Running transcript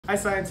Hi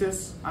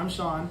scientists, I'm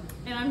Sean.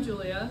 And I'm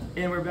Julia.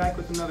 And we're back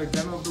with another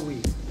demo of the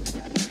week.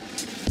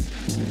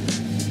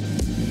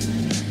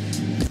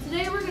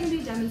 Today we're going to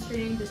be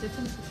demonstrating the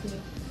difference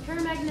between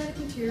paramagnetic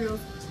materials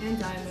and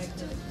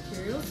diamagnetic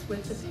materials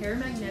with the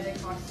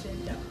paramagnetic oxygen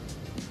demo.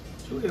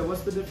 Julia,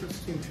 what's the difference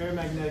between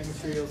paramagnetic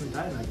materials and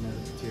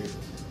diamagnetic materials?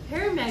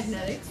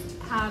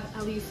 Paramagnetics have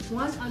at least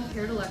one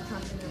unpaired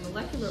electron in their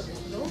molecular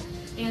orbital,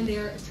 and they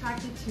are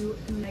attracted to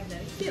a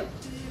magnetic field,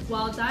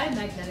 while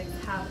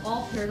diamagnetics have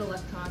all paired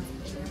electrons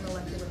in their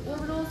molecular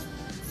orbitals,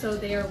 so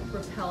they are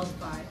repelled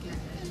by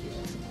magnetic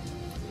fields.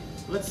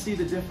 Let's see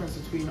the difference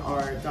between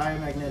our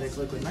diamagnetic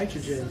liquid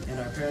nitrogen and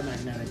our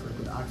paramagnetic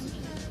liquid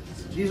oxygen.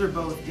 These are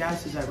both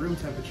gases at room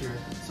temperature,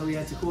 so we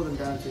had to cool them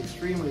down to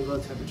extremely low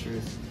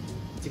temperatures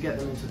to get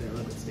them into their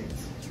liquid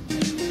states.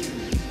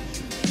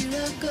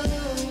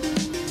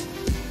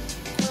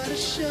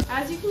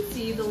 As you can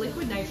see, the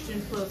liquid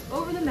nitrogen flows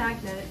over the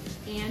magnet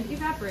and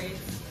evaporates.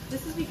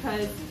 This is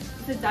because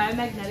it's a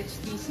diamagnetic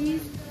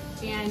species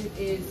and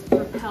is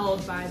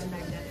repelled by the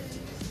magnetic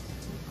field.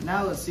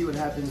 Now let's see what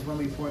happens when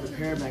we pour the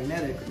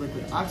paramagnetic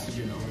liquid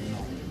oxygen over the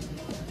magnet.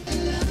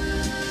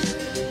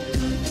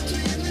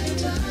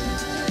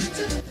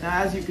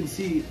 Now as you can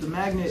see, the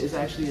magnet is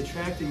actually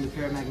attracting the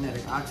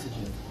paramagnetic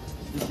oxygen.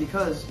 This is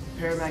because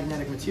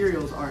paramagnetic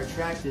materials are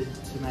attracted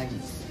to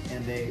magnets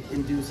and they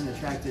induce an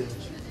attractive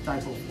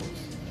dipole force.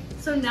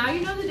 So now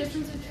you know the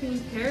difference between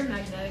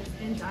paramagnetics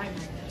and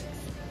diamagnetics.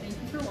 Thank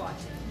you for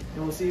watching.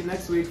 And we'll see you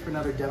next week for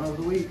another demo of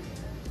the week.